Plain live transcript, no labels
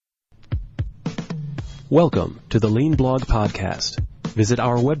Welcome to the Lean Blog Podcast. Visit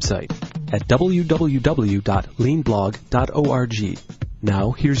our website at www.leanblog.org.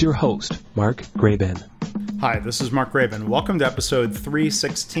 Now, here's your host, Mark Graban. Hi, this is Mark Graban. Welcome to episode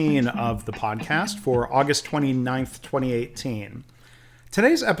 316 of the podcast for August 29th, 2018.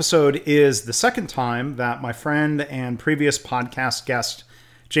 Today's episode is the second time that my friend and previous podcast guest,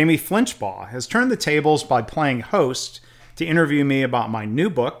 Jamie Flinchbaugh, has turned the tables by playing host to interview me about my new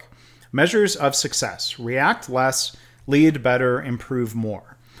book, Measures of Success: React Less, Lead Better, Improve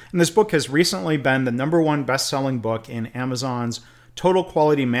More. And this book has recently been the #1 best-selling book in Amazon's Total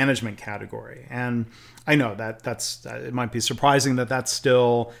Quality Management category. And I know that it might be surprising that that's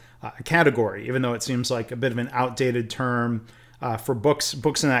still a category, even though it seems like a bit of an outdated term for books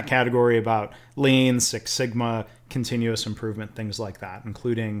in that category about Lean, Six Sigma, continuous improvement, things like that,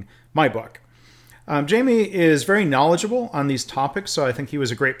 including my book. Jamie is very knowledgeable on these topics, so I think he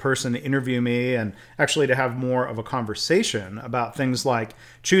was a great person to interview me and actually to have more of a conversation about things like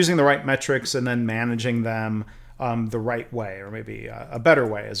choosing the right metrics and then managing them the right way, or maybe a better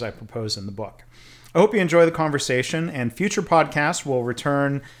way, as I propose in the book. I hope you enjoy the conversation, and future podcasts will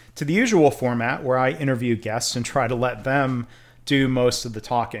return to the usual format where I interview guests and try to let them do most of the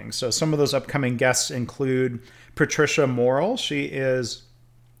talking. So some of those upcoming guests include Patricia Morrill. She is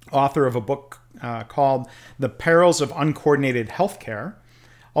author of a book called The Perils of Uncoordinated Healthcare.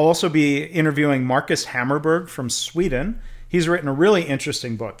 I'll also be interviewing Marcus Hammerberg from Sweden. He's written a really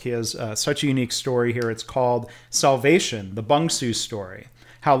interesting book. He has such a unique story here. It's called Salvation, the Bungsu Story: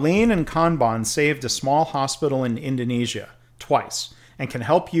 How Lean and Kanban saved a small hospital in Indonesia twice and can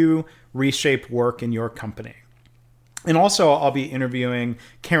help you reshape work in your company. And also I'll be interviewing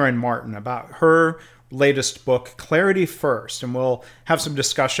Karen Martin about her latest book, Clarity First, and we'll have some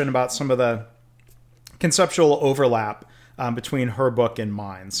discussion about some of the conceptual overlap between her book and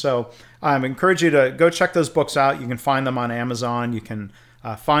mine. So I encourage you to go check those books out. You can find them on Amazon. You can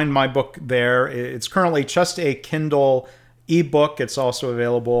find my book there. It's currently just a Kindle ebook. It's also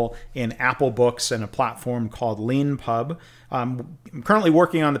available in Apple Books and a platform called LeanPub. I'm currently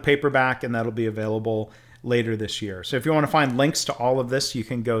working on the paperback, and that'll be available later this year. So if you want to find links to all of this, you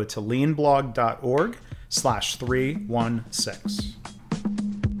can go to leanblog.org/316.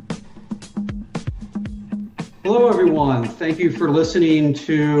 Hello, everyone. Thank you for listening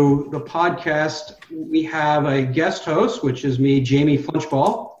to the podcast. We have a guest host, which is me, Jamie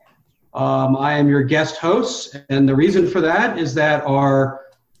Flinchbaugh. I am your guest host, and the reason for that is that our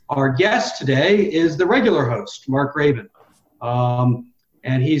guest today is the regular host, Mark Graban.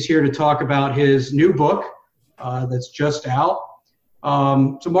 And he's here to talk about his new book that's just out.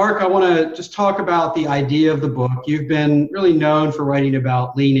 So Mark, I want to just talk about the idea of the book. You've been really known for writing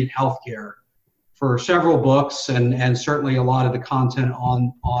about lean in healthcare for several books and certainly a lot of the content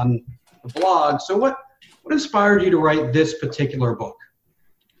on the blog. So what inspired you to write this particular book?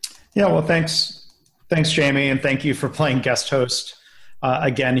 Yeah, well, thanks, Jamie, and thank you for playing guest host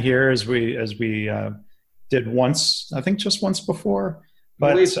again here as we did once, I think just once before.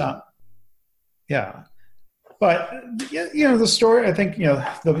 But yeah, but the story. I think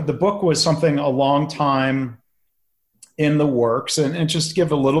the book was something a long time in the works, and just to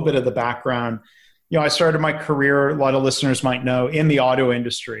give a little bit of the background. I started my career, a lot of listeners might know, in the auto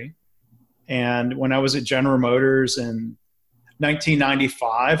industry. And when I was at General Motors in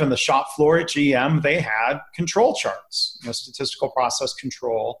 1995 on the shop floor at GM, they had control charts, statistical process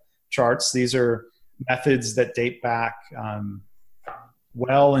control charts. These are methods that date back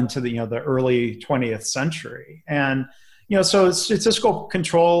well into the early 20th century. And, so statistical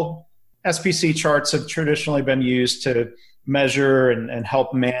control, SPC charts have traditionally been used to measure and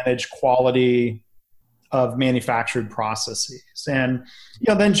help manage quality of manufactured processes. And,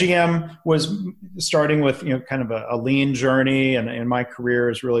 then GM was starting with, kind of a lean journey, and my career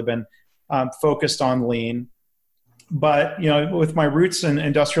has really been focused on lean. But, with my roots in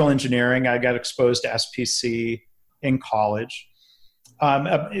industrial engineering, I got exposed to SPC in college.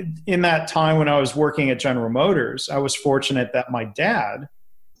 In that time when I was working at General Motors, I was fortunate that my dad,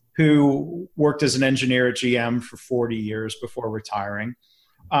 who worked as an engineer at GM for 40 years before retiring,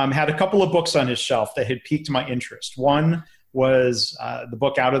 had a couple of books on his shelf that had piqued my interest. One was the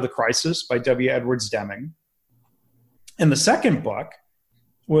book Out of the Crisis by W. Edwards Deming. And the second book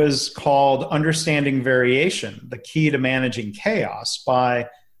was called Understanding Variation: The Key to Managing Chaos by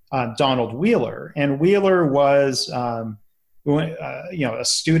Donald Wheeler. And Wheeler was a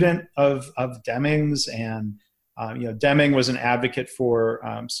student of Deming's, and Deming was an advocate for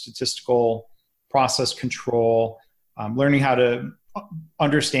statistical process control, learning how to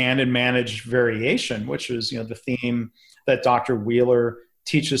understand and manage variation, which is the theme that Dr. Wheeler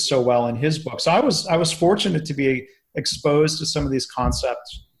teaches so well in his book. So I was fortunate to be exposed to some of these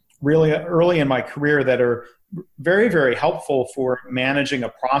concepts really early in my career that are very, very helpful for managing a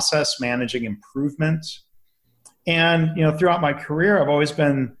process, managing improvement. And, throughout my career, I've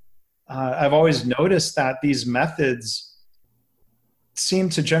always noticed that these methods seem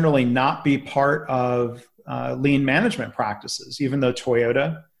to generally not be part of lean management practices. Even though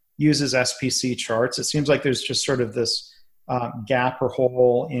Toyota uses SPC charts, it seems like there's just sort of this gap or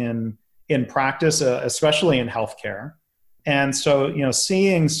hole in practice, especially in healthcare. And so,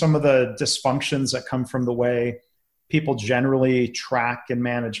 seeing some of the dysfunctions that come from the way people generally track and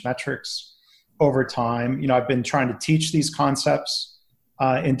manage metrics over time, I've been trying to teach these concepts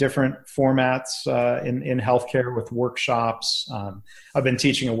in different formats in healthcare with workshops. I've been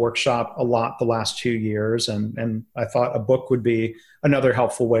teaching a workshop a lot the last 2 years, and I thought a book would be another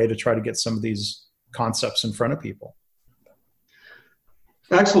helpful way to try to get some of these concepts in front of people.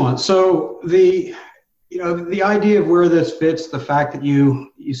 Excellent. So the idea of where this fits, the fact that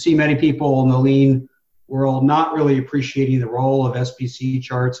you see many people in the lean world not really appreciating the role of SPC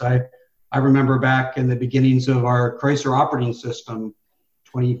charts. I remember back in the beginnings of our Chrysler operating system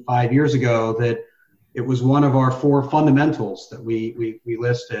 25 years ago that it was one of our 4 fundamentals that we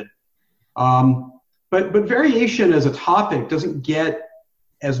listed. But variation as a topic doesn't get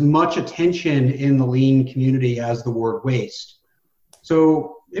as much attention in the lean community as the word waste.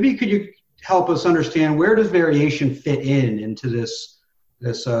 So maybe could you help us understand, where does variation fit into this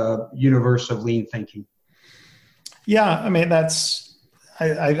universe of lean thinking? Yeah, I mean,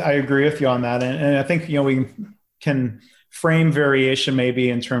 I agree with you on that. And I think, we can frame variation maybe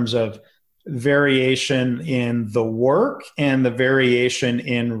in terms of variation in the work and the variation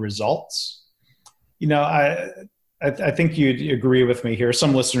in results. I think you'd agree with me here.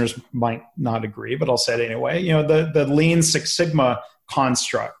 Some listeners might not agree, but I'll say it anyway. The Lean Six Sigma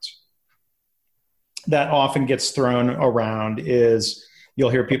construct that often gets thrown around is,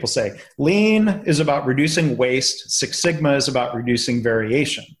 you'll hear people say, Lean is about reducing waste, Six Sigma is about reducing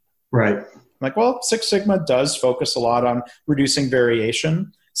variation. Right. Like, well, Six Sigma does focus a lot on reducing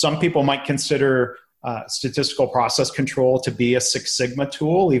variation. Some people might consider statistical process control to be a Six Sigma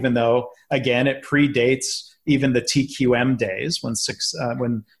tool, even though, again, it predates even the TQM days when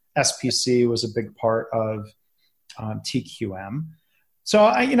SPC was a big part of TQM. So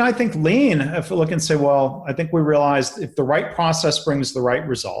I think lean, if we look and say, well, I think we realized if the right process brings the right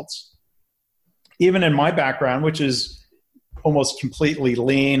results, even in my background, which is almost completely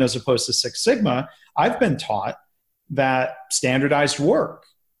lean as opposed to Six Sigma, I've been taught that standardized work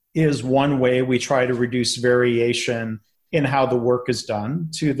is one way we try to reduce variation in how the work is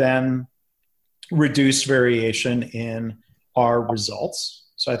done to then reduce variation in our results.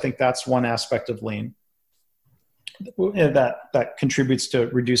 So I think that's one aspect of lean that contributes to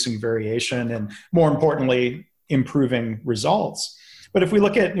reducing variation and, more importantly, improving results. But if we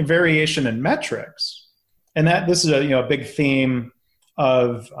look at variation in metrics, and this is a big theme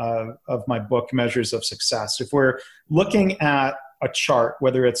of my book, Measures of Success. If we're looking at a chart,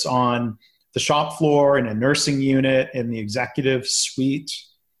 whether it's on the shop floor, in a nursing unit, in the executive suite,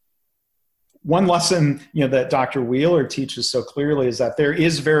 one lesson that Dr. Wheeler teaches so clearly is that there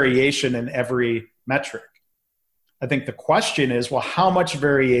is variation in every metric. I think the question is, well, how much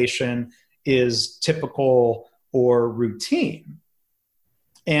variation is typical or routine?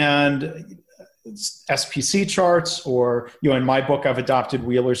 And SPC charts, or in my book, I've adopted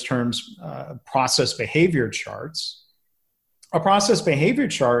Wheeler's terms, process behavior charts. A process behavior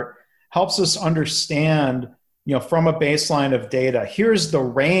chart helps us understand, from a baseline of data, here's the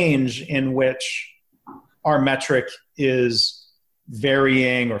range in which our metric is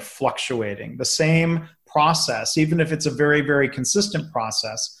varying or fluctuating. The same process, even if it's a very, very consistent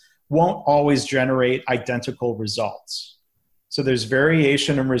process, won't always generate identical results. So there's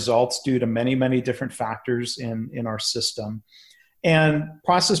variation in results due to many, many different factors in our system. And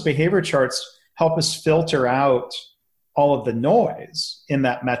process behavior charts help us filter out all of the noise in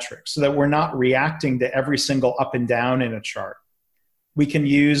that metric so that we're not reacting to every single up and down in a chart. We can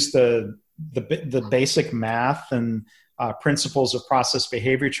use the basic math and principles of process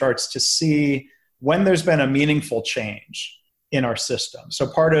behavior charts to see when there's been a meaningful change in our system. So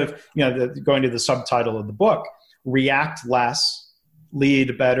part of, going to the subtitle of the book, react less,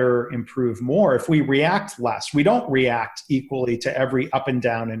 lead better, improve more. If we react less, we don't react equally to every up and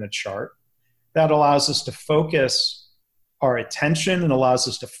down in a chart. That allows us to focus our attention and allows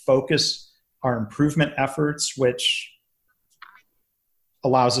us to focus our improvement efforts, which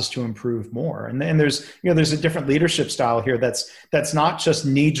allows us to improve more. And there's a different leadership style here that's not just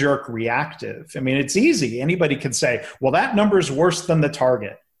knee-jerk reactive. I mean, it's easy. Anybody could say, well, that number's worse than the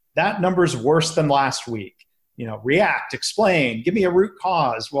target. That number's worse than last week. React, explain, give me a root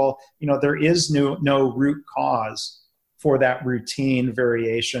cause. Well, there is no root cause for that routine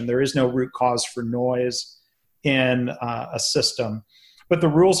variation. There is no root cause for noise in a system. But the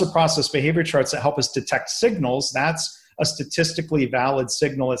rules of process behavior charts that help us detect signals, that's a statistically valid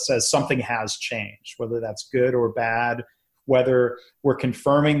signal that says something has changed, whether that's good or bad, whether we're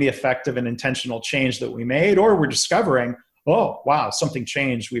confirming the effect of an intentional change that we made, or we're discovering, oh, wow, something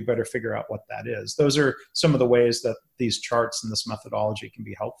changed. We better figure out what that is. Those are some of the ways that these charts and this methodology can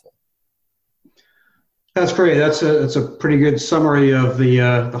be helpful. That's great. That's a pretty good summary of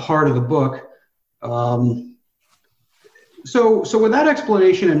the heart of the book. So with that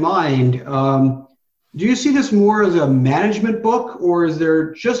explanation in mind, do you see this more as a management book, or is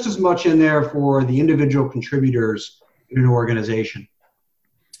there just as much in there for the individual contributors in an organization?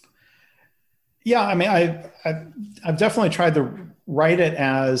 Yeah, I mean, I've definitely tried to write it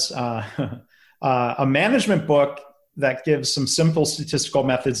as a management book that gives some simple statistical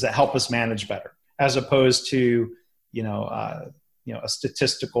methods that help us manage better, as opposed to a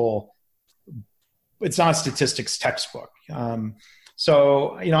statistical. It's not a statistics textbook.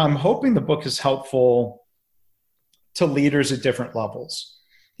 So I'm hoping the book is helpful to leaders at different levels.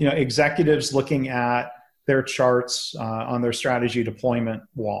 Executives looking at their charts on their strategy deployment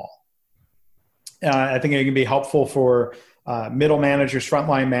wall. I think it can be helpful for middle managers,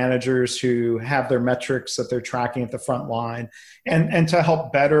 frontline managers who have their metrics that they're tracking at the front line, and to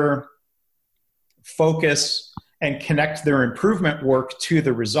help better focus and connect their improvement work to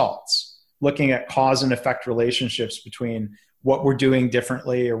the results, looking at cause and effect relationships between what we're doing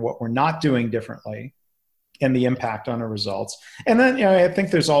differently or what we're not doing differently and the impact on our results. And then I think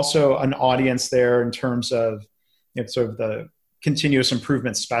there's also an audience there in terms of sort of the continuous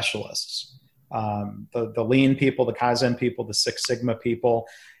improvement specialists, the lean people, the Kaizen people, the Six Sigma people.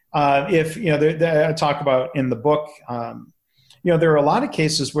 I talk about in the book, there are a lot of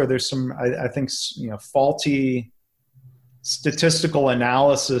cases where there's some, I think, faulty statistical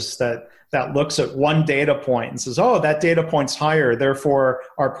analysis that looks at one data point and says, oh, that data point's higher, therefore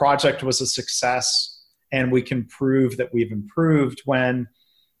our project was a success and we can prove that we've improved, when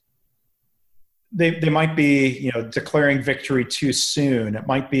they might be declaring victory too soon. It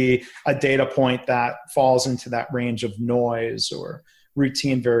might be a data point that falls into that range of noise or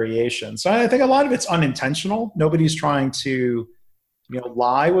routine variation. So I think a lot of it's unintentional. Nobody's trying to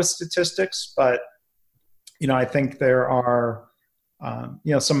lie with statistics, but I think there are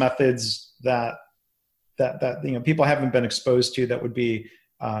some methods that people haven't been exposed to that would be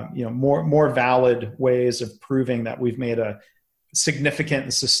more valid ways of proving that we've made a significant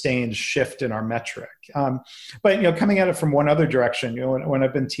and sustained shift in our metric. But coming at it from one other direction, when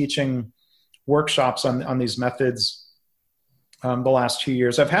I've been teaching workshops on these methods the last 2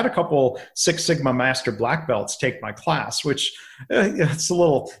 years, I've had a couple Six Sigma Master Black Belts take my class, which it's a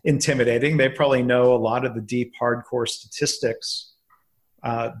little intimidating. They probably know a lot of the deep, hardcore statistics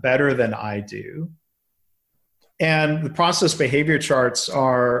better than I do. And the process behavior charts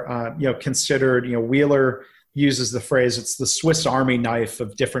are, considered, Wheeler uses the phrase, it's the Swiss Army knife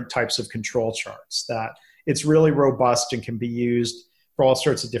of different types of control charts, that it's really robust and can be used for all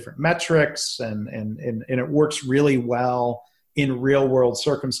sorts of different metrics. And it works really well in real world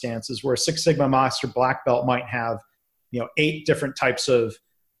circumstances, where Six Sigma Master Black Belt might have, 8 different types of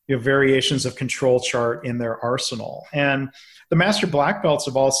variations of control chart in their arsenal. And the Master Black Belts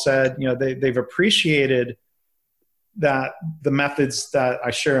have all said, they've appreciated that the methods that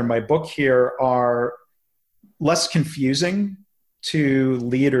I share in my book here are less confusing to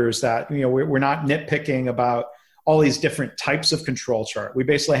leaders, that, we're not nitpicking about all these different types of control chart. We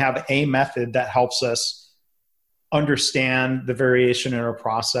basically have a method that helps us understand the variation in our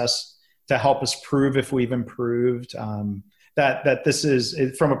process, to help us prove if we've improved. That this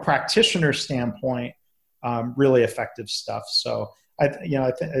is, from a practitioner standpoint, really effective stuff. So I've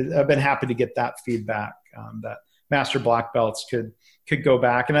been happy to get that feedback, that Master Black Belts could go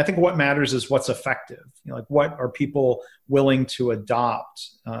back. And I think what matters is what's effective. What are people willing to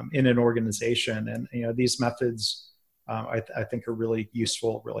adopt in an organization? And these methods, I think, are really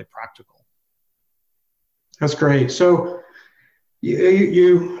useful, really practical. That's great. So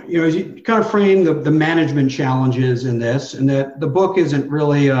you kind of frame the management challenges in this, and that the book isn't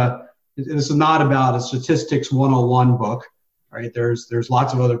really this is not about a statistics 101 book, right? There's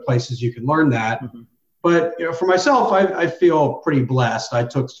lots of other places you can learn that. Mm-hmm. But for myself, I feel pretty blessed. I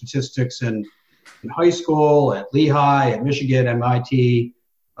took statistics in in high school, at Lehigh, at Michigan, MIT,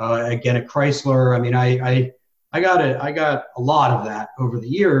 again at Chrysler. I mean, I got a lot of that over the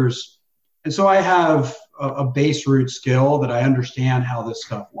years. And so I have a base root skill that I understand how this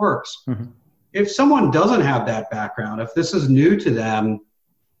stuff works. Mm-hmm. If someone doesn't have that background, if this is new to them,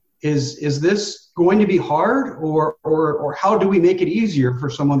 is this going to be hard, or how do we make it easier for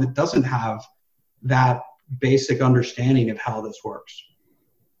someone that doesn't have that basic understanding of how this works?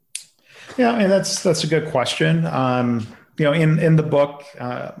 Yeah, I mean, that's a good question. In the book,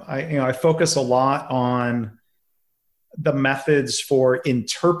 I focus a lot on the methods for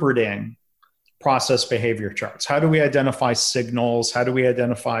interpreting process behavior charts. How do we identify signals? How do we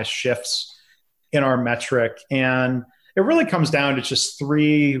identify shifts in our metric? And it really comes down to just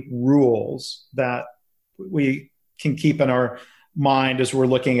 3 rules that we can keep in our mind as we're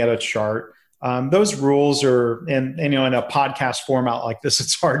looking at a chart. Those rules are, in a podcast format like this,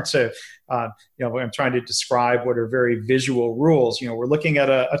 it's hard to, I'm trying to describe what are very visual rules. We're looking at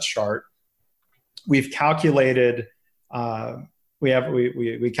a chart. We've calculated,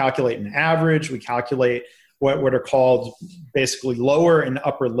 we calculate an average. We calculate what are called basically lower and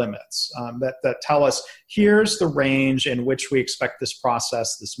upper limits that tell us here's the range in which we expect this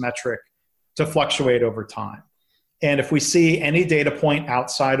process, this metric, to fluctuate over time. And if we see any data point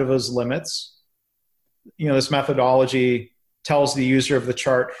outside of those limits, this methodology tells the user of the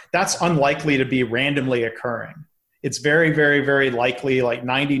chart that's unlikely to be randomly occurring. It's very, very, very likely, like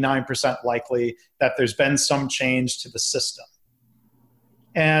 99% likely, that there's been some change to the system.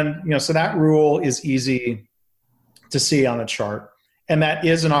 And so that rule is easy to see on a chart. And that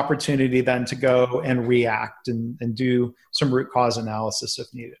is an opportunity then to go and react and do some root cause analysis if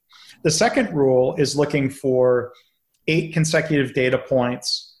needed. The second rule is looking for 8 consecutive data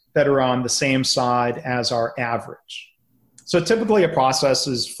points that are on the same side as our average. So typically a process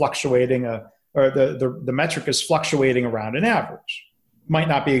is fluctuating, or the metric is fluctuating around an average. Might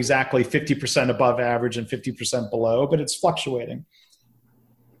not be exactly 50% above average and 50% below, but it's fluctuating.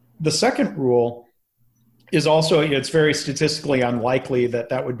 The second rule is also, it's very statistically unlikely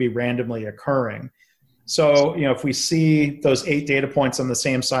that would be randomly occurring. So, if we see those 8 data points on the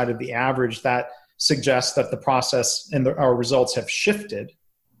same side of the average, that suggests that the process and our results have shifted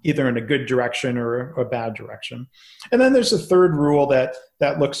either in a good direction or a bad direction. And then there's a third rule that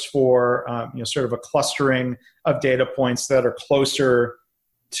looks for sort of a clustering of data points that are closer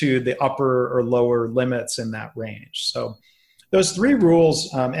to the upper or lower limits in that range. So those 3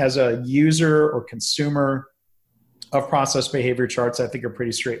 rules, as a user or consumer of process behavior charts, I think are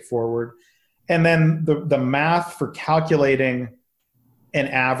pretty straightforward. And then the math for calculating an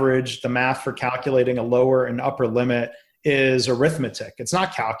average, the math for calculating a lower and upper limit is arithmetic. It's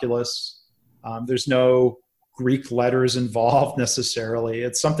not calculus. There's no Greek letters involved necessarily.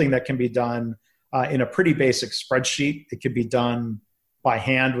 It's something that can be done in a pretty basic spreadsheet. It could be done by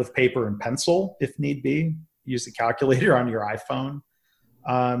hand with paper and pencil if need be. Use the calculator on your iPhone.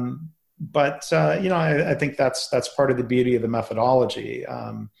 I think that's part of the beauty of the methodology.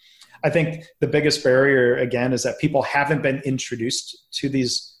 I think the biggest barrier, again, is that people haven't been introduced to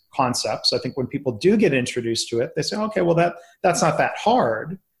these concepts. I think when people do get introduced to it, they say, okay, well, that's not that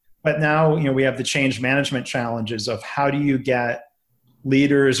hard. But now, we have the change management challenges of how do you get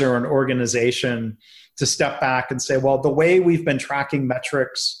leaders or an organization to step back and say, well, the way we've been tracking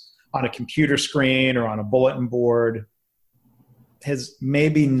metrics on a computer screen or on a bulletin board has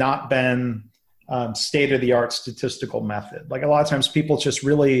maybe not been state-of-the-art statistical method. Like a lot of times people just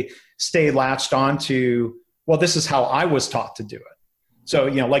really stay latched onto, well, this is how I was taught to do it. So,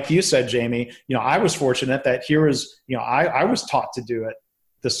 like you said, Jamie, I was fortunate that I was taught to do it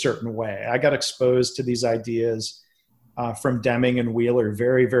this certain way. I got exposed to these ideas from Deming and Wheeler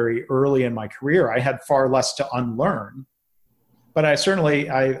very, very early in my career. I had far less to unlearn, but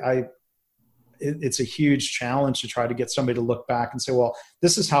it's a huge challenge to try to get somebody to look back and say, well,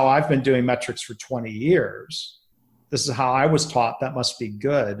 this is how I've been doing metrics for 20 years. This is how I was taught. That must be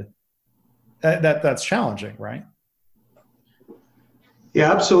good. That's challenging, right?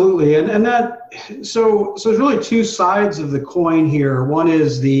 Yeah, absolutely. So there's really 2 sides of the coin here. One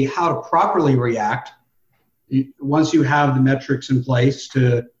is the how to properly react once you have the metrics in place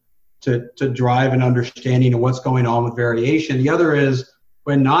to drive an understanding of what's going on with variation. The other is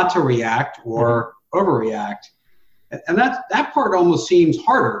when not to react or overreact. And that part almost seems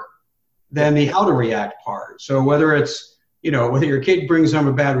harder than the how to react part. So whether it's, whether your kid brings home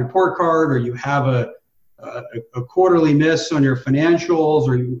a bad report card, or you have a quarterly miss on your financials,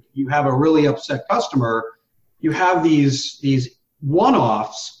 or you have a really upset customer, you have these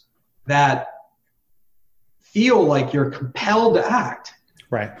one-offs that feel like you're compelled to act.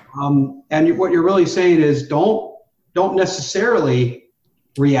 Right. And what you're really saying is don't necessarily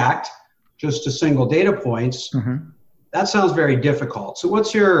react just to single data points. Mm-hmm. That sounds very difficult. So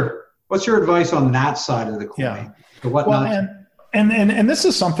what's your advice on that side of the coin? Yeah. Well, and this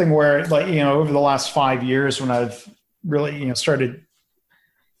is something where, like, over the last 5 years, when I've really, started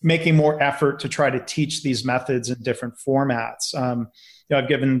making more effort to try to teach these methods in different formats. I've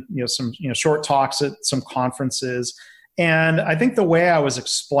given, some, short talks at some conferences. And I think the way I was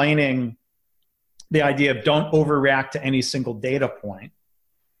explaining the idea of don't overreact to any single data point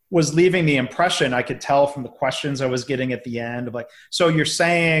was leaving the impression, I could tell from the questions I was getting at the end, of like, so you're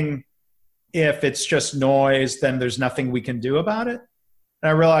saying if it's just noise, then there's nothing we can do about it? And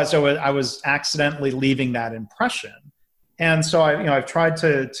I realized I was accidentally leaving that impression. And so I've tried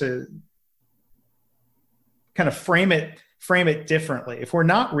to kind of frame it differently. If we're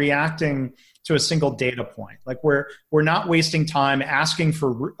not reacting to a single data point, like we're not wasting time asking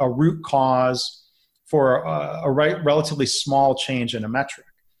for a root cause for a relatively small change in a metric.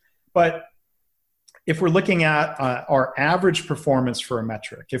 But if we're looking at our average performance for a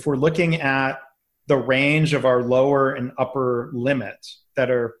metric, if we're looking at the range of our lower and upper limit that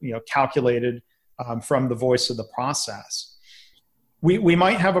are calculated from the voice of the process, we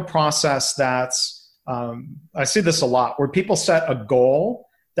might have a process that's, I see this a lot, where people set a goal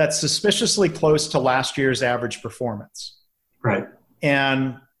that's suspiciously close to last year's average performance. Right.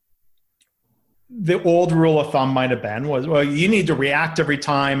 And the old rule of thumb might have been well, you need to react every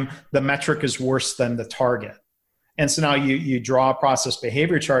time the metric is worse than the target. And so now you draw a process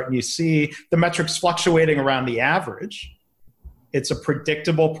behavior chart and you see the metrics fluctuating around the average. It's a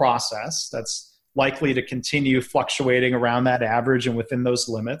predictable process that's likely to continue fluctuating around that average and within those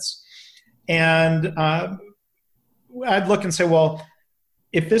limits. And I'd look and say, well,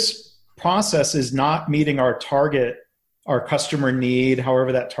 if this process is not meeting our target, our customer need,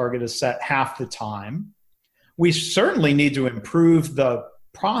 however that target is set, half the time, we certainly need to improve the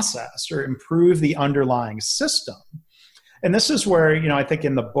process or improve the underlying system. And this is where, I think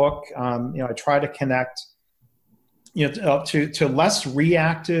in the book, I try to connect, to less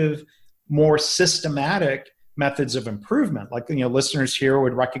reactive, more systematic methods of improvement. Like, listeners here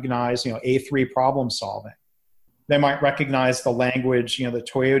would recognize, A3 problem solving. They might recognize the language, that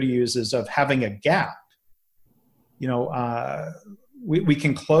Toyota uses of having a gap. We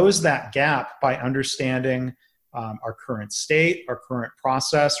can close that gap by understanding our current state, our current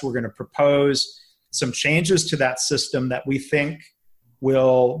process. We're going to propose some changes to that system that we think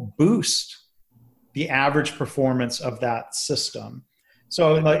will boost the average performance of that system.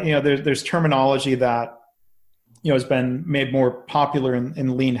 So, there's terminology that, has been made more popular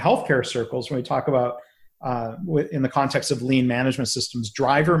in lean healthcare circles when we talk about, in the context of lean management systems,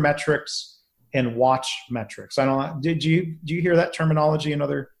 driver metrics and watch metrics. I don't know. Do you hear that terminology in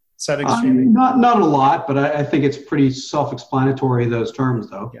other settings? Not a lot, but I think it's pretty self-explanatory, those terms,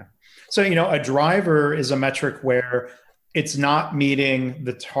 though. Yeah. So, a driver is a metric where it's not meeting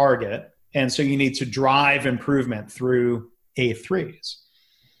the target. And so you need to drive improvement through A3s.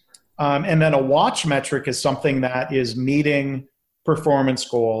 And then a watch metric is something that is meeting performance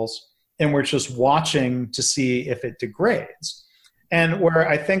goals, and we're just watching to see if it degrades. And where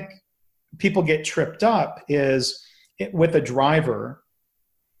I think people get tripped up is with a driver,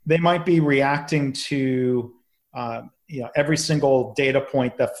 they might be reacting to every single data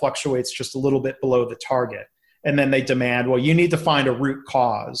point that fluctuates just a little bit below the target. And then they demand, well, you need to find a root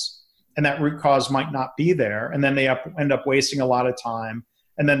cause. And that root cause might not be there. And then they end up wasting a lot of time.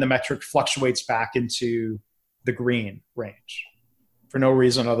 And then the metric fluctuates back into the green range for no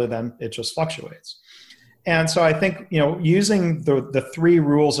reason other than it just fluctuates. And so I think, using the 3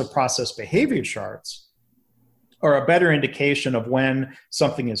 rules of process behavior charts are a better indication of when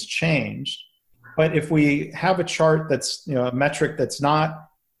something has changed. But if we have a chart that's, a metric that's not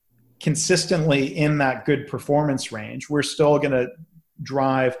consistently in that good performance range, we're still going to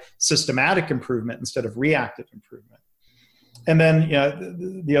drive systematic improvement instead of reactive improvement. And then,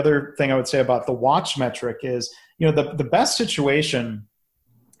 the other thing I would say about the watch metric is, the best situation,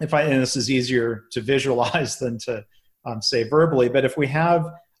 and this is easier to visualize than to say verbally, but if we have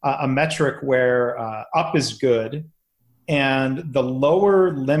a metric where up is good and the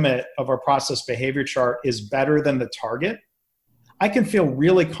lower limit of our process behavior chart is better than the target, I can feel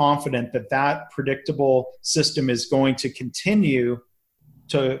really confident that that predictable system is going to continue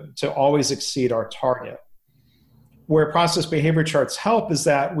to always exceed our target. Where process behavior charts help is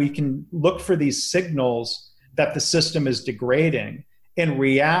that we can look for these signals that the system is degrading and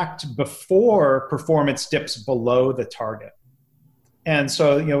react before performance dips below the target. And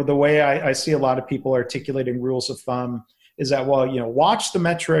so, the way I see a lot of people articulating rules of thumb is that, well, watch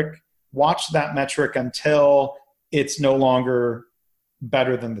that metric until it's no longer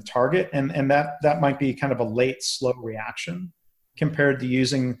better than the target. And that might be kind of a late, slow reaction compared to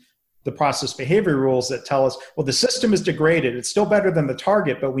using the process behavior rules that tell us, well, the system is degraded. It's still better than the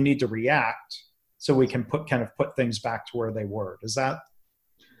target, but we need to react so we can put things back to where they were. Does that?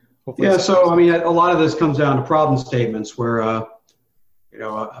 Yeah. So, I mean, a lot of this comes down to problem statements where, a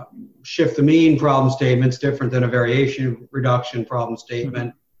shift the mean problem statement's different than a variation reduction problem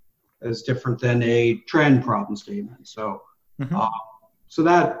statement is different than a trend problem statement. So, so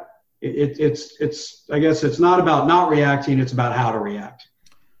that it's I guess it's not about not reacting, it's about how to react.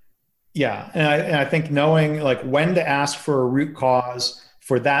 Yeah. And I think knowing like when to ask for a root cause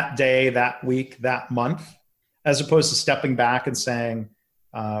for that day, that week, that month, as opposed to stepping back and saying,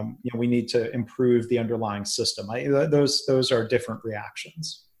 we need to improve the underlying system. Those are different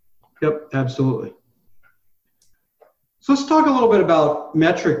reactions. Yep, absolutely. So let's talk a little bit about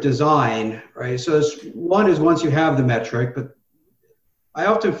metric design, right? So one is once you have the metric, but I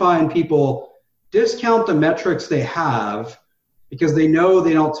often find people discount the metrics they have because they know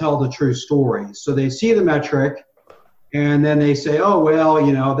they don't tell the true story. So they see the metric and then they say, oh,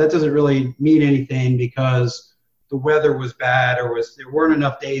 well, that doesn't really mean anything because the weather was bad or there weren't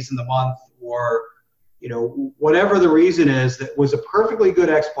enough days in the month or, whatever the reason is, that was a perfectly good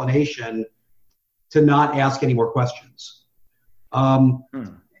explanation to not ask any more questions. And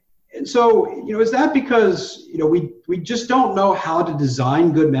so, is that because, we just don't know how to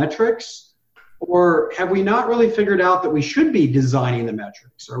design good metrics, or have we not really figured out that we should be designing the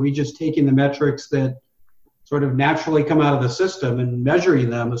metrics? Are we just taking the metrics that sort of naturally come out of the system and measuring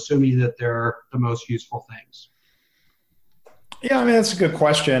them, assuming that they're the most useful things? Yeah, I mean, that's a good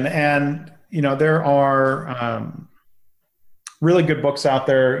question. And, there are really good books out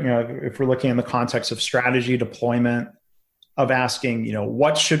there, if we're looking in the context of strategy deployment, of asking,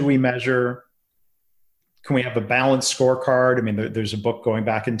 what should we measure? Can we have a balanced scorecard? I mean, there's a book going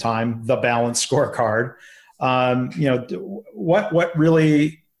back in time, The Balanced Scorecard.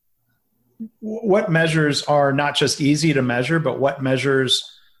 What measures are not just easy to measure, but what measures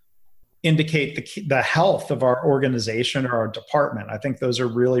indicate the health of our organization or our department? I think those are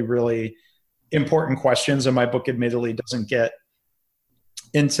really, really important questions. And my book admittedly doesn't get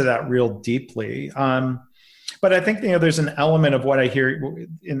into that real deeply. But I think, there's an element of what I hear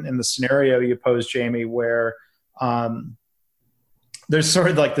in the scenario you posed, Jamie, where there's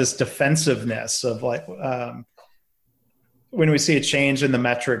sort of like this defensiveness of like, when we see a change in the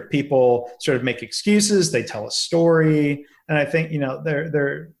metric, people sort of make excuses, they tell a story. And I think,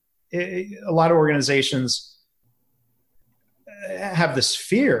 a lot of organizations have this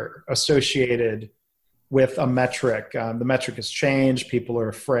fear associated with a metric. The metric has changed. People are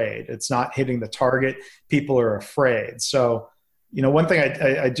afraid. It's not hitting the target. People are afraid. So, one thing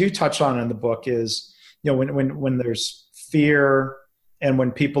I do touch on in the book is, when there's fear and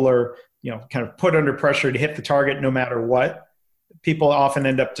when people are, kind of put under pressure to hit the target no matter what, people often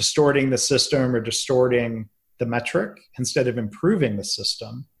end up distorting the system or distorting the metric instead of improving the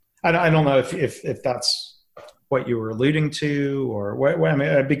system. I don't know if that's what you were alluding to, or what. I mean,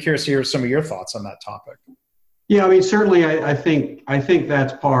 I'd be curious to hear some of your thoughts on that topic. Yeah, I mean, certainly, I think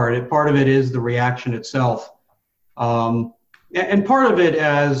that's part of it is the reaction itself, and part of it,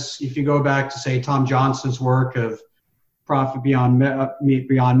 as if you go back to say Tom Johnson's work of Profit Beyond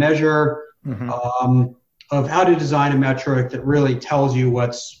Measure, of how to design a metric that really tells you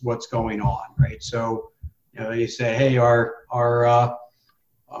what's going on, right? So, you say, hey, our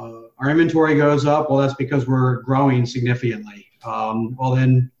inventory goes up. Well, that's because we're growing significantly. Well,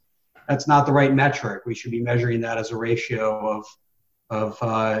 then that's not the right metric. We should be measuring that as a ratio of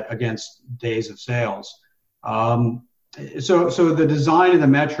against days of sales. So the design of the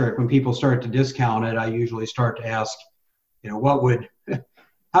metric, when people start to discount it, I usually start to ask,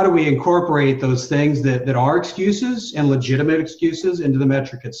 how do we incorporate those things that are excuses and legitimate excuses into the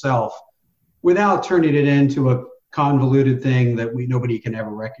metric itself without turning it into a convoluted thing that nobody can ever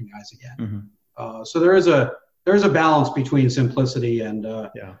recognize again. So there is a balance between simplicity and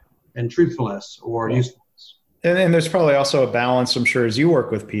truthfulness or usefulness. And there's probably also a balance, I'm sure, as you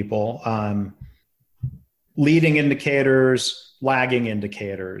work with people, leading indicators, lagging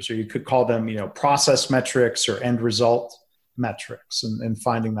indicators, or you could call them, process metrics or end result metrics, and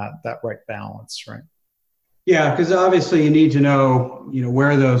finding that right balance, right? Yeah, because obviously you need to know,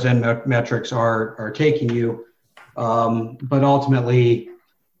 where those end metrics are taking you. But ultimately,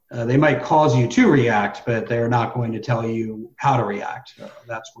 they might cause you to react, but they're not going to tell you how to react.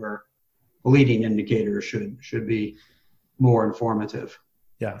 That's where the leading indicators should be more informative.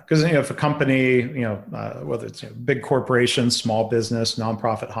 Yeah, because if a company, whether it's big corporation, small business,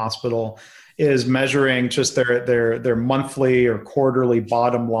 nonprofit, hospital, is measuring just their monthly or quarterly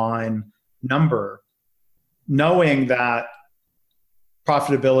bottom line number, knowing that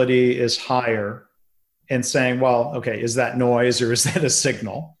profitability is higher, and saying, well, okay, is that noise or is that a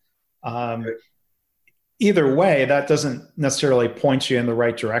signal? Either way, that doesn't necessarily point you in the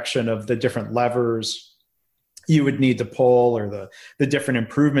right direction of the different levers you would need to pull, or the different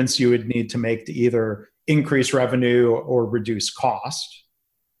improvements you would need to make to either increase revenue or reduce cost.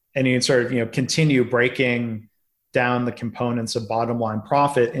 And you can sort of continue breaking down the components of bottom line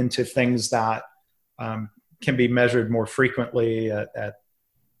profit into things that can be measured more frequently at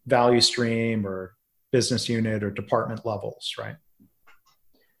value stream or business unit or department levels, right?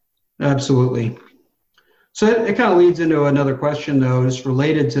 Absolutely. So it kind of leads into another question, though, is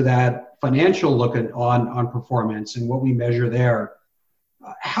related to that financial look on performance and what we measure there.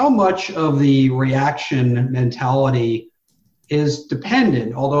 How much of the reaction mentality is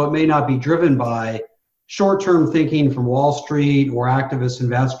dependent, although it may not be driven by short-term thinking from Wall Street or activist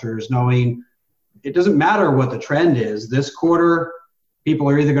investors, knowing it doesn't matter what the trend is. This quarter, people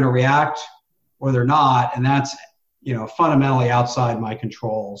are either going to react or they're not, and that's fundamentally outside my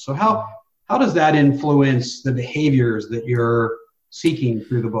control. So how does that influence the behaviors that you're seeking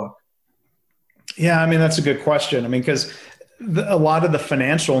through the book? Yeah, that's a good question. Because a lot of the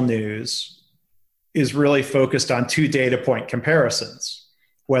financial news is really focused on 2 data point comparisons,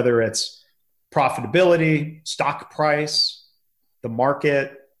 whether it's profitability, stock price, the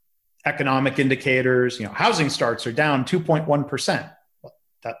market, economic indicators. Housing starts are down 2.1%.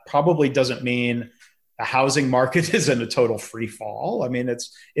 That probably doesn't mean the housing market is in a total free fall.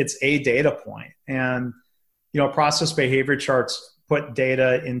 It's a data point. And, process behavior charts put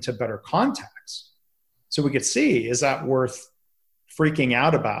data into better context. So we could see, is that worth freaking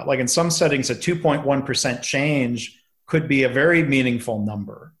out about? Like in some settings, a 2.1% change could be a very meaningful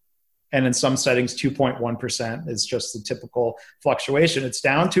number. And in some settings, 2.1% is just the typical fluctuation. It's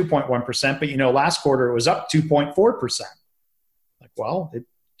down 2.1%, but last quarter it was up 2.4%. Well, it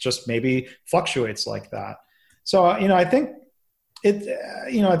just maybe fluctuates like that. So, I think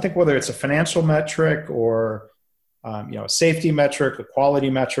I think whether it's a financial metric or, a safety metric, a quality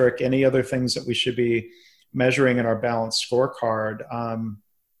metric, any other things that we should be measuring in our balanced scorecard,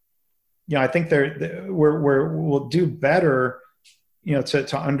 I think we'll do better,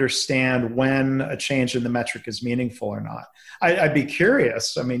 to understand when a change in the metric is meaningful or not. I'd be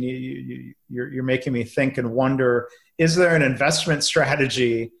curious. You're making me think and wonder, is there an investment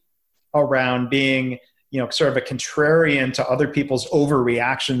strategy around being, sort of a contrarian to other people's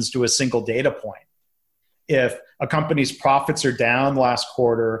overreactions to a single data point? If a company's profits are down last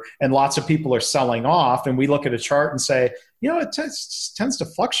quarter and lots of people are selling off, and we look at a chart and say, it tends to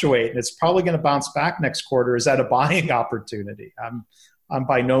fluctuate and it's probably going to bounce back next quarter, is that a buying opportunity? I'm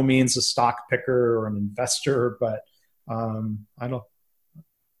by no means a stock picker or an investor, but I don't.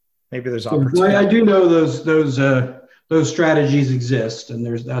 Maybe there's opportunity. I do know those strategies exist, and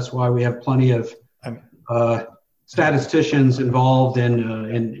that's why we have plenty of statisticians involved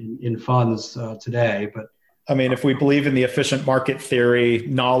in funds today. But if we believe in the efficient market theory,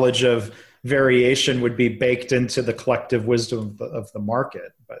 knowledge of variation would be baked into the collective wisdom of the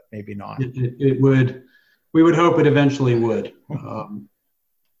market, but maybe not. It would. We would hope it eventually would.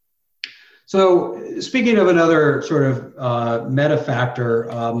 So speaking of another sort of meta factor,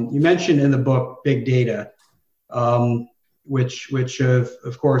 you mentioned in the book big data, which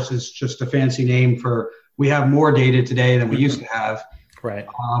of course is just a fancy name for we have more data today than we used to have. Right.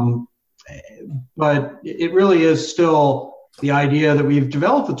 But it really is still the idea that we've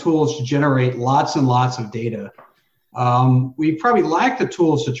developed the tools to generate lots and lots of data. We probably lack the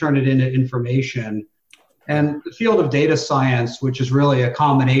tools to turn it into information. And the field of data science, which is really a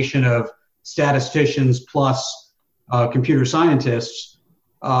combination of statisticians plus computer scientists,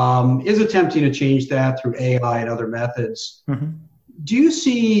 is attempting to change that through AI and other methods. Mm-hmm. Do you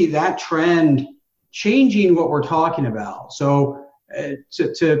see that trend changing what we're talking about? So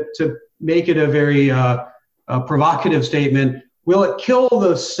to make it a very provocative statement, will it kill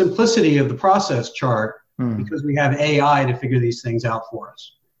the simplicity of the process chart because we have AI to figure these things out for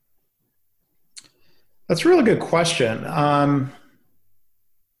us? That's a really good question.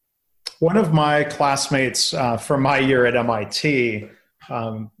 One of my classmates from my year at MIT,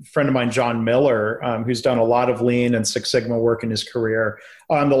 a friend of mine, John Miller, who's done a lot of Lean and Six Sigma work in his career,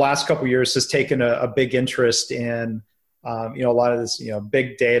 the last couple of years has taken a big interest in a lot of this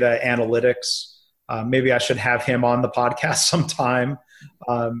big data analytics. Maybe I should have him on the podcast sometime,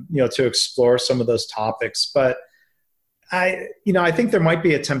 to explore some of those topics. But I think there might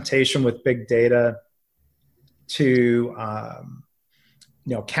be a temptation with big data to,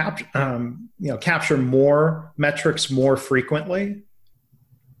 capture more metrics more frequently.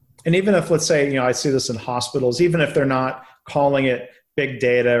 And even if, let's say, I see this in hospitals, even if they're not calling it big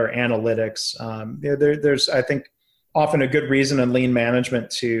data or analytics, there's, I think, often a good reason in lean management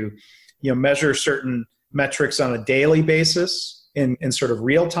to, measure certain metrics on a daily basis in sort of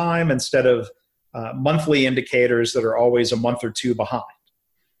real time instead of monthly indicators that are always a month or two behind.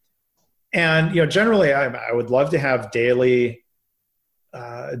 And, generally I would love to have daily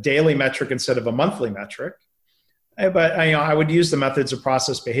metric instead of a monthly metric. But I would use the methods of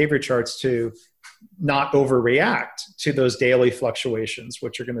process behavior charts to not overreact to those daily fluctuations,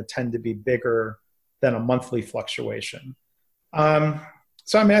 which are going to tend to be bigger than a monthly fluctuation.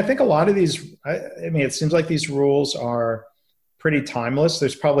 So, I think a lot of these, it seems like these rules are pretty timeless.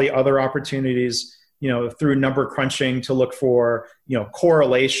 There's probably other opportunities, through number crunching to look for,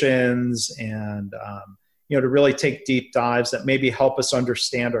 correlations and, to really take deep dives that maybe help us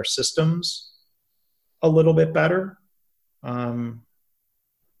understand our systems a little bit better. So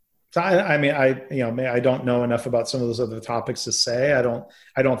I don't know enough about some of those other topics to say.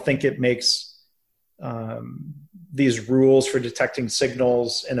 I don't think it makes these rules for detecting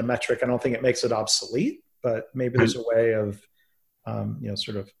signals in a metric. I don't think it makes it obsolete, but maybe there's a way of,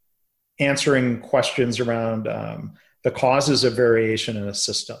 sort of answering questions around the causes of variation in a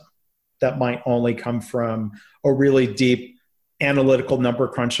system that might only come from a really deep analytical number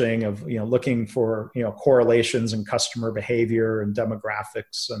crunching of, looking for, correlations in customer behavior and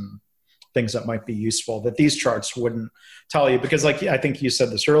demographics and things that might be useful that these charts wouldn't tell you. Because like, I think you said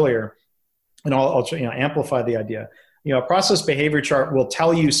this earlier, and I'll amplify the idea, a process behavior chart will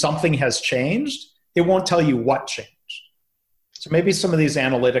tell you something has changed. It won't tell you what changed. So maybe some of these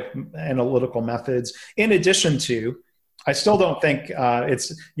analytical methods, in addition to, I still don't think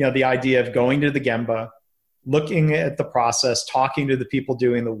it's, the idea of going to the Gemba, looking at the process, talking to the people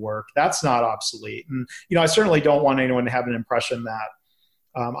doing the work, that's not obsolete. And, I certainly don't want anyone to have an impression that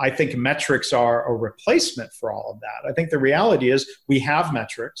I think metrics are a replacement for all of that. I think the reality is we have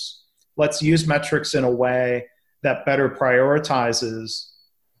metrics. Let's use metrics in a way that better prioritizes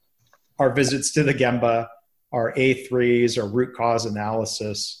our visits to the Gemba, our A3s, our root cause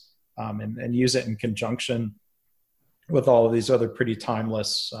analysis, and use it in conjunction with all of these other pretty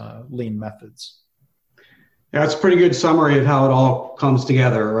timeless lean methods. That's a pretty good summary of how it all comes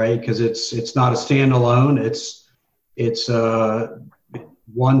together, right? Because it's not a standalone. It's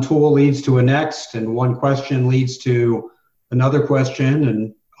one tool leads to a next, and one question leads to another question,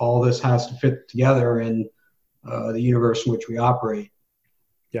 and all this has to fit together in the universe in which we operate.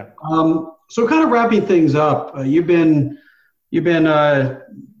 Yeah. So, kind of wrapping things up, you've been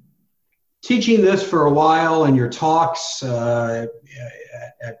teaching this for a while in your talks, in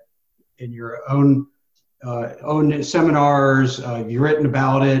your own seminars. You've written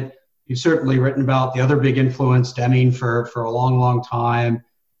about it. You've certainly written about the other big influence, Deming, for a long, long time.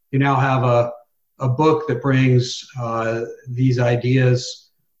 You now have a book that brings these ideas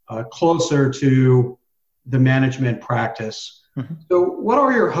closer to the management practice. Mm-hmm. So what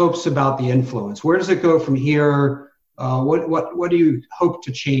are your hopes about the influence? Where does it go from here? What do you hope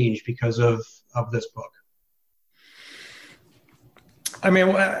to change because of this book? I was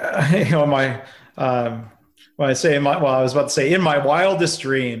about to say in my wildest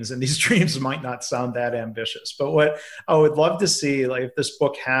dreams, and these dreams might not sound that ambitious, but what I would love to see, like if this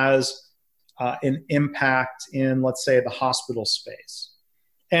book has an impact in, let's say, the hospital space.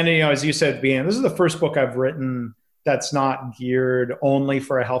 And, as you said, this is the first book I've written that's not geared only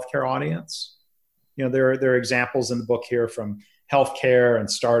for a healthcare audience. There are examples in the book here from healthcare and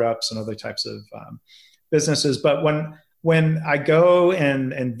startups and other types of businesses. But when I go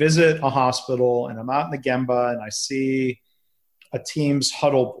and visit a hospital and I'm out in the Gemba and I see a Teams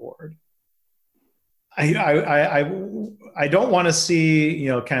huddle board, I don't want to see,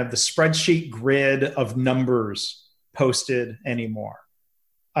 kind of the spreadsheet grid of numbers posted anymore.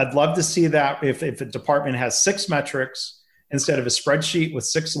 I'd love to see that if a department has 6 metrics instead of a spreadsheet with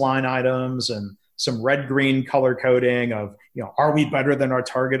 6 line items and some red-green color coding of, are we better than our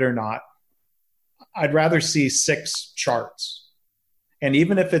target or not? I'd rather see 6 charts. And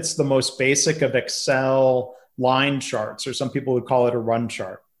even if it's the most basic of Excel line charts, or some people would call it a run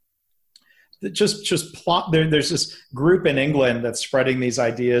chart, just plot. There's this group in England that's spreading these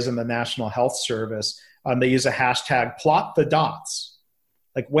ideas in the National Health Service. They use a hashtag, plot the dots.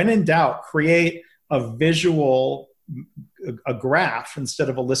 Like when in doubt, create a visual, a graph instead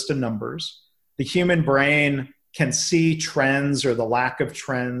of a list of numbers. The human brain can see trends or the lack of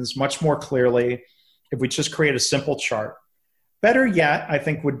trends much more clearly if we just create a simple chart. Better yet, I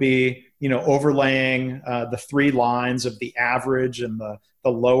think, would be, overlaying the 3 lines of the average and the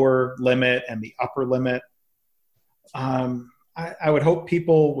lower limit and the upper limit. I would hope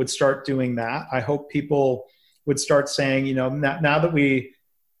people would start doing that. I hope people would start saying, now that we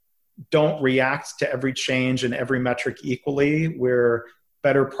don't react to every change and every metric equally, we're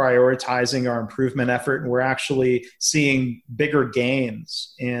better prioritizing our improvement effort, and we're actually seeing bigger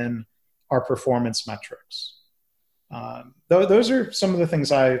gains in our performance metrics. Those are some of the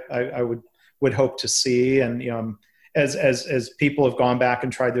things I would hope to see. And as people have gone back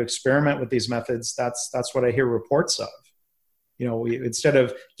and tried to experiment with these methods, that's what I hear reports of. Instead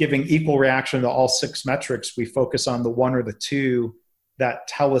of giving equal reaction to all 6 metrics, we focus on the 1 or the 2 that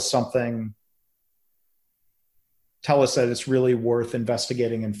tell us something, tell us that it's really worth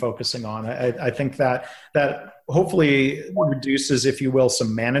investigating and focusing on. I think that hopefully reduces, if you will,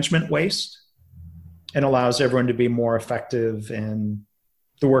 some management waste and allows everyone to be more effective in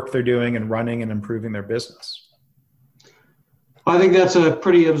the work they're doing and running and improving their business. I think that's a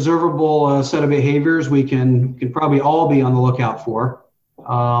pretty observable set of behaviors we can probably all be on the lookout for.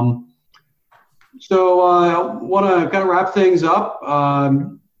 So I want to kind of wrap things up.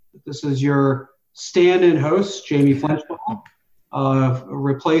 This is your stand-in host, Jamie Flinchball,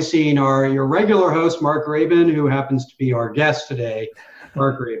 replacing your regular host, Mark Graban, who happens to be our guest today,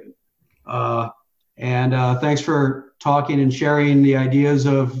 Mark Graban. And thanks for talking and sharing the ideas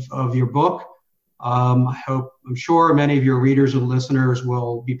of your book. I'm sure many of your readers and listeners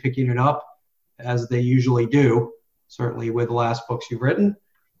will be picking it up, as they usually do, certainly with the last books you've written.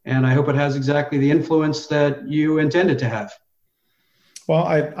 And I hope it has exactly the influence that you intended to have. Well,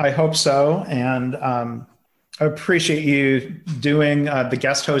 I hope so. And I appreciate you doing the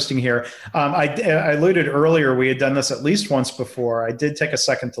guest hosting here. I alluded earlier, we had done this at least once before. I did take a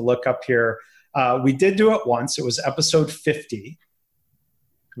second to look up here. We did do it once. It was episode 50.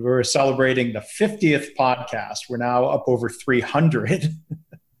 We were celebrating the 50th podcast. We're now up over 300.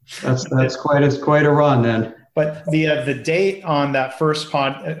 That's quite a run then. But the date on that first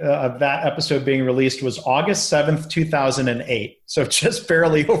of that episode being released was August 7th, 2008. So just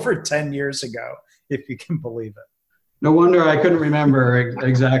barely over 10 years ago, if you can believe it. No wonder I couldn't remember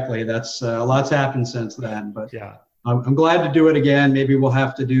exactly. That's a lot's happened since then. But yeah, I'm glad to do it again. Maybe we'll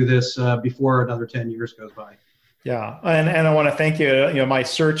have to do this before another 10 years goes by. Yeah, and I want to thank you. My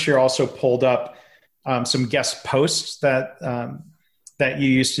search here also pulled up some guest posts that you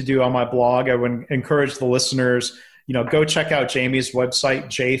used to do on my blog. I would encourage the listeners, go check out Jamie's website,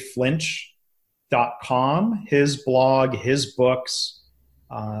 jflinch.com, his blog, his books.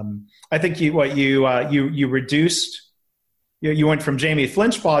 I think you reduced. You went from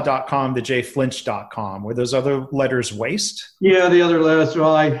jamieflinchball.com to jflinch.com. Were those other letters waste? Yeah, the other letters.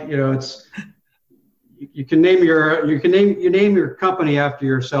 Well, it's. You can name your company after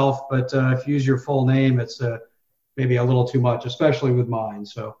yourself, but if you use your full name, it's maybe a little too much, especially with mine.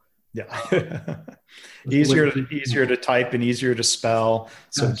 So yeah, easier to type and easier to spell.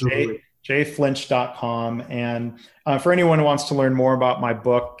 So jflinch.com. And for anyone who wants to learn more about my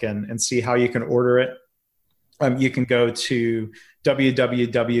book and see how you can order it, you can go to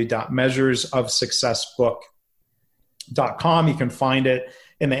www.measuresofsuccessbook.com. You can find it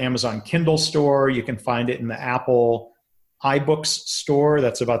in the Amazon Kindle store. You can find it in the Apple iBooks store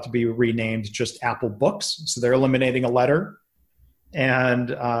that's about to be renamed just Apple Books. So they're eliminating a letter.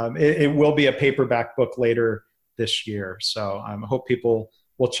 And it will be a paperback book later this year. So I hope people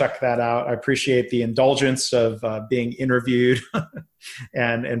will check that out. I appreciate the indulgence of being interviewed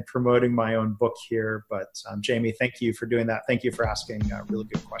and promoting my own book here. But Jamie, thank you for doing that. Thank you for asking really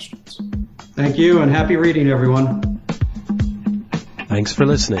good questions. Thank you, and happy reading, everyone. Thanks for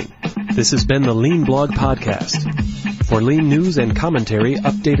listening. This has been the Lean Blog Podcast. For Lean news and commentary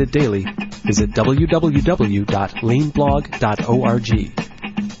updated daily, visit www.leanblog.org.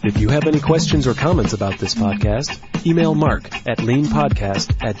 If you have any questions or comments about this podcast, email Mark at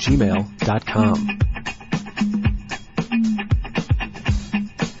leanpodcast@gmail.com.